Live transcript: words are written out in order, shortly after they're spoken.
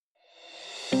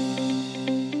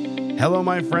Hello,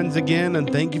 my friends, again,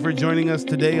 and thank you for joining us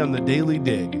today on the Daily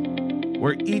Dig,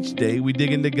 where each day we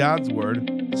dig into God's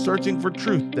Word, searching for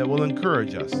truth that will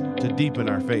encourage us to deepen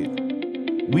our faith.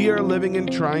 We are living in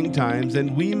trying times,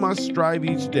 and we must strive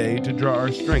each day to draw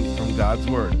our strength from God's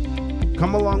Word.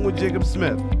 Come along with Jacob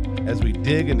Smith as we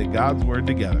dig into God's Word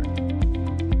together.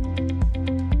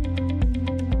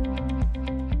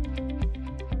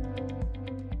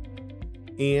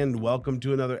 And welcome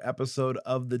to another episode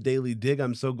of the Daily Dig.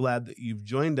 I'm so glad that you've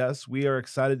joined us. We are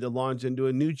excited to launch into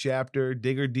a new chapter,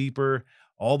 digger deeper,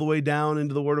 all the way down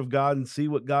into the Word of God and see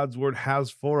what God's Word has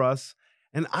for us.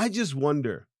 And I just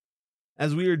wonder,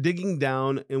 as we are digging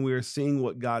down and we are seeing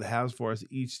what God has for us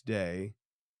each day,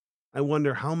 I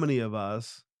wonder how many of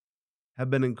us have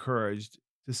been encouraged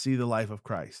to see the life of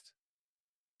Christ,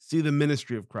 see the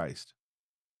ministry of Christ.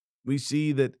 We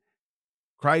see that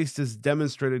Christ has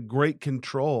demonstrated great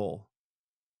control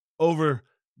over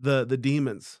the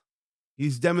demons.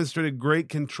 He's demonstrated great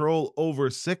control over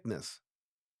sickness.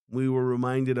 We were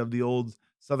reminded of the old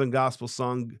Southern gospel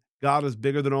song, God is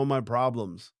bigger than all my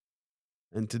problems.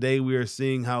 And today we are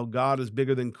seeing how God is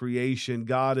bigger than creation.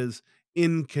 God is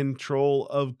in control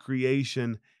of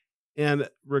creation. And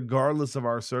regardless of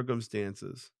our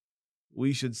circumstances,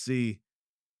 we should see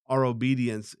our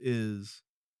obedience is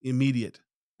immediate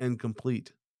and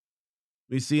complete.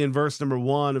 We see in verse number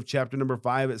 1 of chapter number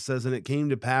 5, it says, "And it came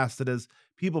to pass that as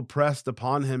people pressed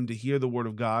upon him to hear the word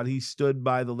of God, he stood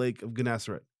by the lake of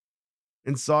Gennesaret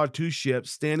and saw two ships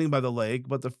standing by the lake,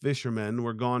 but the fishermen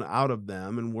were gone out of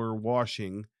them and were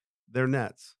washing their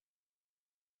nets.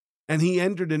 And he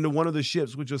entered into one of the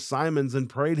ships, which was Simon's, and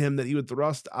prayed him that he would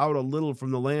thrust out a little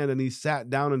from the land. And he sat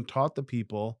down and taught the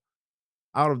people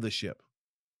out of the ship.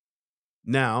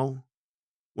 Now,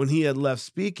 when he had left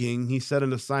speaking, he said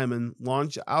unto Simon,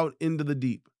 Launch out into the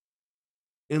deep,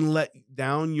 and let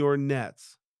down your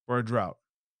nets for a draught.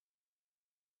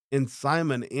 And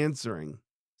Simon answering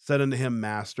said unto him,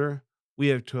 Master, we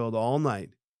have toiled all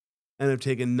night, and have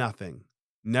taken nothing.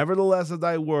 Nevertheless, at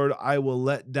thy word, I will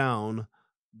let down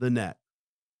the net."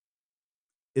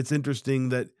 It's interesting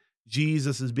that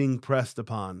Jesus is being pressed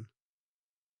upon.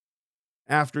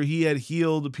 After he had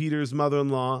healed Peter's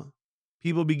mother-in-law,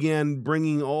 people began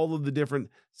bringing all of the different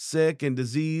sick and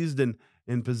diseased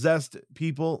and possessed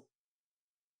people.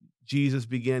 Jesus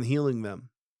began healing them.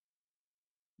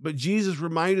 But Jesus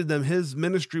reminded them his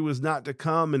ministry was not to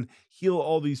come and heal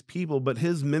all these people, but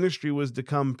his ministry was to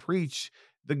come preach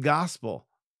the gospel.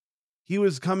 He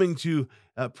was coming to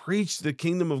preach the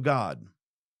kingdom of God.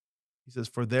 He says,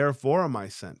 "For therefore am I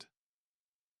sent."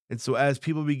 And so as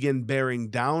people begin bearing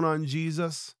down on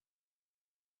Jesus,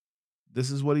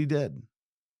 this is what he did.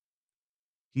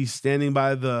 He's standing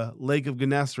by the Lake of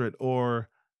Gennesaret, or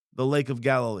the Lake of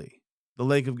Galilee. The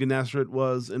Lake of Gennesaret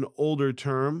was an older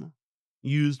term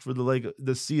used for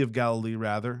the Sea of Galilee,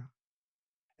 rather,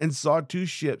 and saw two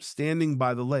ships standing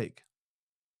by the lake.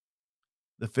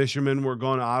 The fishermen were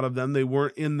gone out of them. They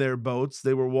weren't in their boats.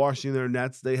 They were washing their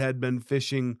nets. They had been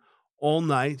fishing all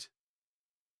night.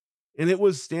 And it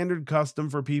was standard custom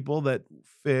for people that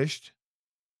fished.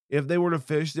 If they were to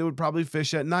fish, they would probably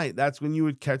fish at night. That's when you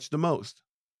would catch the most.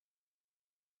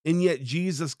 And yet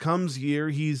Jesus comes here.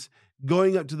 He's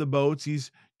going up to the boats. He's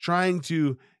trying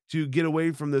to get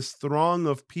away from this throng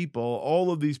of people.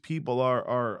 All of these people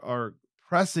are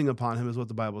pressing upon him, is what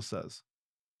the Bible says.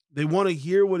 They want to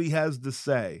hear what he has to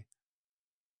say.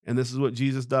 And this is what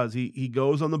Jesus does. He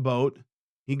goes on the boat.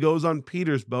 He goes on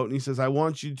Peter's boat, and he says, I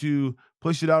want you to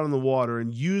push it out on the water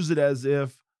and use it as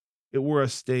if it were a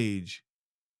stage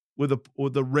with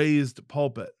a raised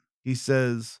pulpit. He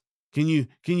says, can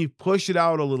you push it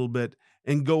out a little bit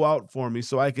and go out for me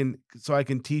so I can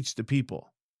teach the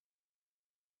people?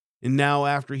 And now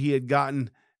after he had got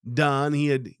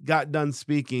done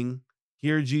speaking,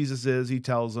 here Jesus is. He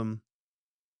tells him,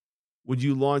 would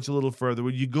you launch a little further?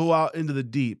 Would you go out into the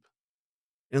deep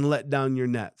and let down your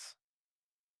nets?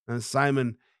 And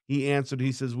Simon, he answered,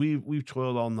 he says, we've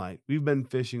toiled all night. We've been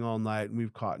fishing all night and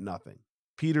we've caught nothing.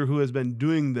 Peter, who has been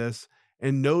doing this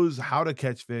and knows how to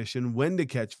catch fish and when to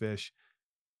catch fish,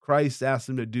 Christ asked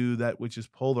him to do that which is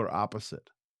polar opposite.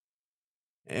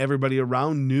 Everybody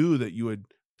around knew that you would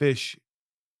fish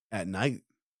at night.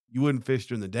 You wouldn't fish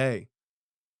during the day.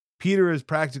 Peter is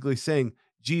practically saying,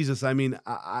 Jesus,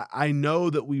 I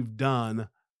know that we've done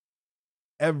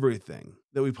everything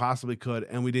that we possibly could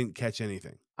and we didn't catch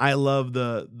anything. I love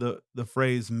the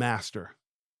phrase master.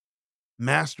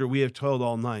 Master, we have toiled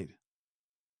all night.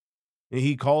 And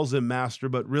he calls him master,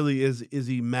 but really is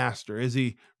he master? Is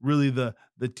he really the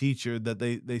teacher that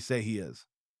they say he is?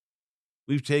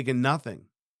 We've taken nothing.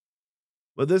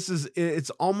 But it's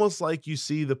almost like you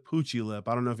see the poochy lip.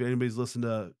 I don't know if anybody's listened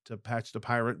to Patch the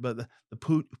Pirate, but the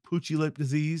poochy lip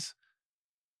disease.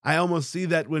 I almost see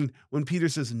that when Peter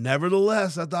says,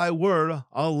 "Nevertheless, at thy word,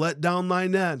 I'll let down thy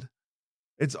net."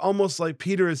 It's almost like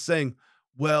Peter is saying,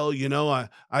 "Well,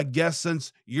 I guess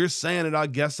since you're saying it, I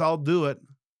guess I'll do it."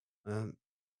 Uh,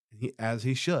 as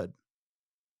he should.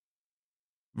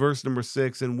 Verse number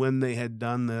 6, and when they had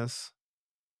done this,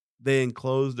 they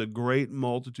enclosed a great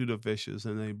multitude of fishes,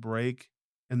 and they break,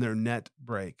 and their net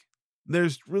break.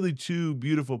 There's really two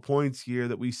beautiful points here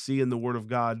that we see in the Word of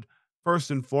God.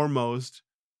 First and foremost,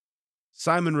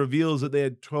 Simon reveals that they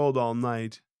had toiled all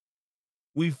night.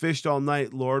 We fished all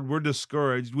night, Lord. We're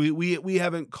discouraged. We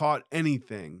haven't caught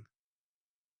anything.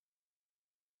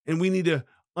 And we need to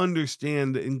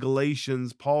understand that in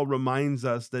Galatians, Paul reminds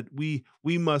us that we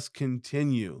must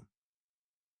continue.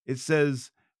 It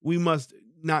says we must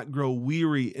not grow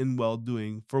weary in well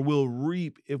doing, for we'll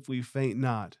reap if we faint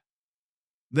not.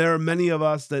 There are many of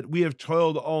us that we have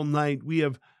toiled all night. We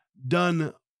have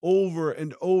done over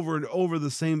and over and over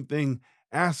the same thing,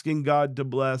 asking God to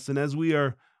bless. And as we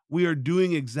are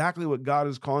doing exactly what God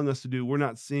is calling us to do, we're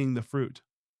not seeing the fruit.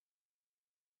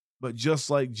 But just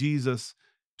like Jesus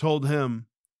told him,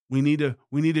 we need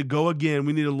to go again.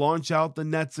 We need to launch out the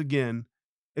nets again.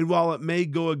 And while it may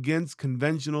go against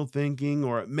conventional thinking,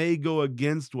 or it may go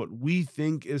against what we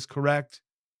think is correct,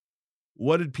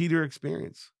 what did Peter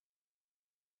experience?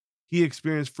 He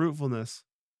experienced fruitfulness,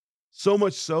 so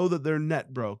much so that their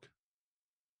net broke.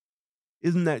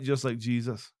 Isn't that just like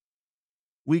Jesus?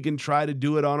 We can try to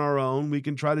do it on our own. We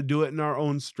can try to do it in our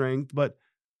own strength, but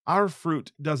our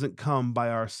fruit doesn't come by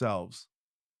ourselves.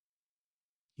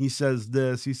 He says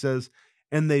this, he says,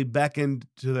 and they beckoned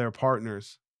to their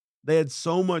partners. They had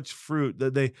so much fruit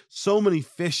so many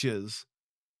fishes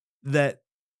that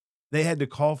they had to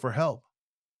call for help.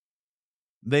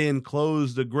 They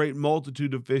enclosed a great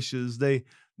multitude of fishes. They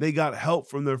got help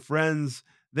from their friends.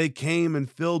 They came and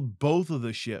filled both of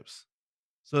the ships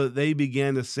so that they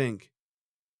began to sink.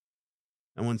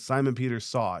 And when Simon Peter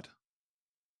saw it,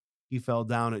 he fell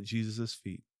down at Jesus'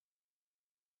 feet.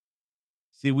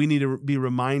 See, we need to be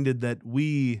reminded that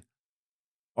we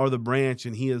are the branch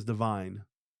and he is the vine.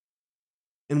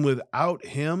 And without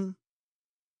him,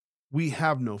 we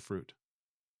have no fruit.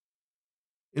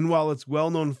 And while it's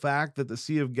well-known fact that the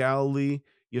Sea of Galilee,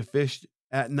 you fished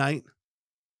at night,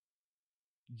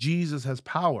 Jesus has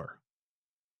power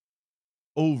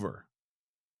over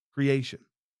creation.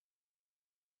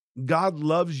 God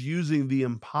loves using the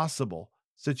impossible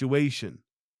situation.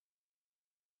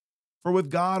 For with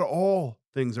God, all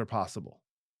things are possible.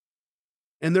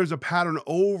 And there's a pattern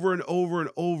over and over and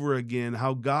over again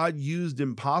how God used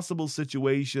impossible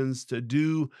situations to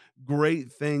do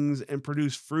great things and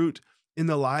produce fruit in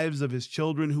the lives of his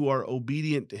children who are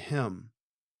obedient to him.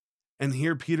 And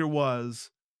here Peter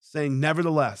was saying,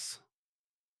 nevertheless,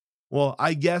 well,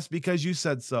 I guess because you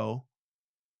said so.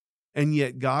 And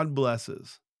yet God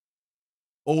blesses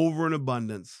over an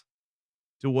abundance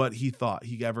to what he thought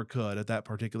he ever could at that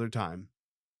particular time.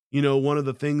 One of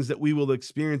the things that we will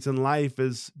experience in life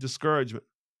is discouragement.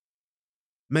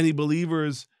 Many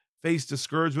believers face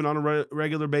discouragement on a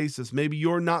regular basis. Maybe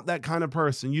you're not that kind of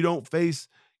person. You don't face,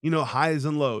 highs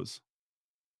and lows.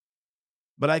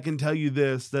 But I can tell you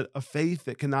this, that a faith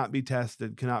that cannot be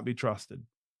tested cannot be trusted.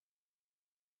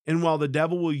 And while the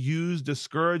devil will use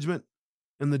discouragement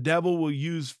and the devil will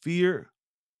use fear,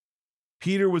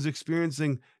 Peter was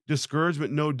experiencing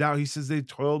discouragement, no doubt. He says they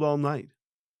toiled all night.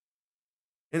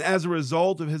 And as a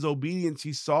result of his obedience,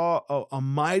 he saw a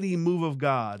mighty move of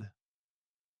God.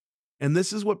 And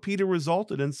this is what Peter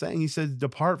resulted in saying. He said,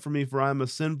 depart from me, for I am a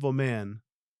sinful man.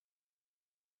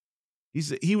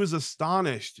 He was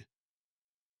astonished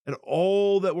at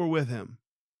all that were with him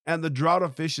and the draught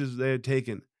of fishes they had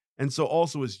taken. And so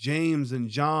also was James and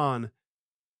John,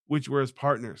 which were his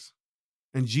partners.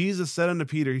 And Jesus said unto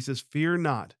Peter, he says, fear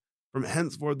not, from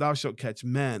henceforth thou shalt catch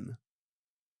men.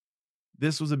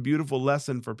 This was a beautiful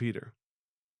lesson for Peter.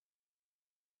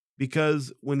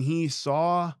 Because when he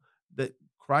saw that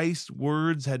Christ's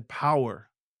words had power,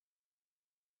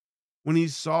 when he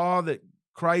saw that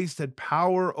Christ had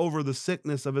power over the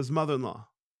sickness of his mother-in-law,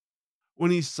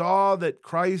 when he saw that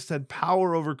Christ had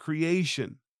power over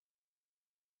creation,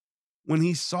 when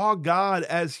he saw God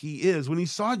as he is, when he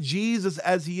saw Jesus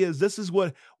as he is, this is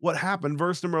what happened.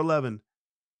 Verse number 11,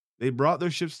 they brought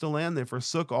their ships to land, they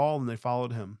forsook all, and they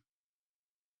followed him.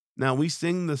 Now we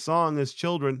sing the song as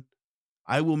children,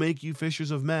 I will make you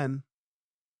fishers of men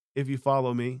if you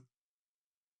follow me.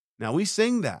 Now we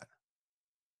sing that.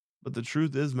 But the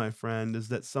truth is, my friend, is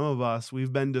that some of us,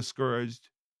 we've been discouraged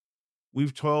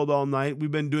We've toiled all night.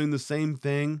 We've been doing the same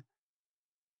thing,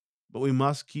 but we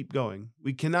must keep going.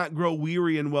 We cannot grow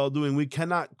weary in well doing. We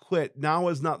cannot quit. Now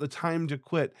is not the time to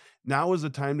quit. Now is the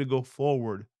time to go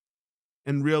forward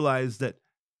and realize that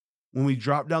when we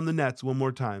drop down the nets one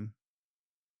more time,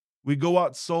 we go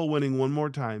out soul winning one more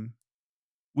time,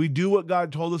 we do what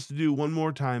God told us to do one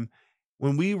more time,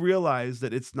 when we realize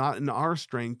that it's not in our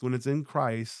strength, when it's in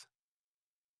Christ,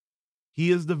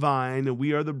 He is the vine and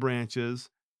we are the branches,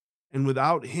 and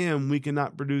without Him, we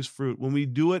cannot produce fruit. When we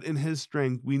do it in His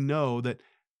strength, we know that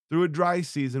through a dry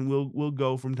season, we'll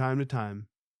go from time to time,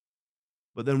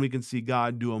 but then we can see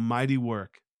God do a mighty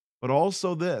work. But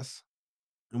also this,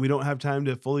 and we don't have time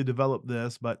to fully develop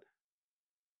this, but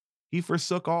He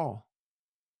forsook all.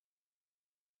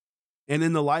 And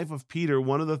in the life of Peter,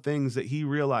 one of the things that he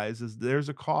realized is there's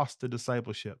a cost to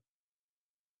discipleship.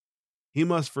 He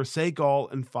must forsake all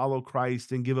and follow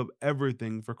Christ and give up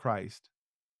everything for Christ.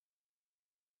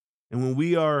 And when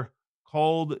we are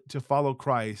called to follow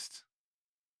Christ,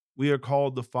 we are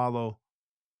called to follow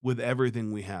with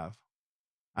everything we have.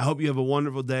 I hope you have a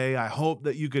wonderful day. I hope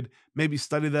that you could maybe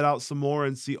study that out some more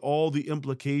and see all the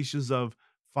implications of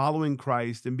following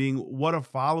Christ and being what a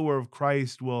follower of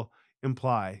Christ will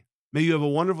imply. May you have a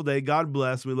wonderful day. God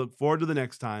bless. We look forward to the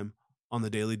next time on the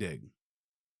Daily Dig.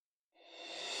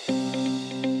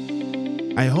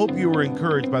 I hope you were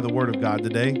encouraged by the Word of God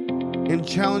today and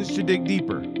challenged to dig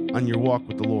deeper on your walk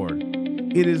with the Lord.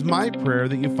 It is my prayer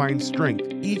that you find strength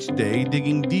each day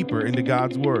digging deeper into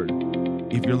God's Word.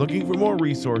 If you're looking for more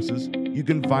resources, you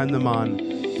can find them on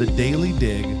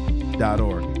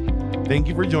thedailydig.org. Thank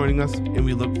you for joining us, and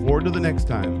we look forward to the next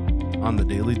time on The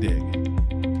Daily Dig.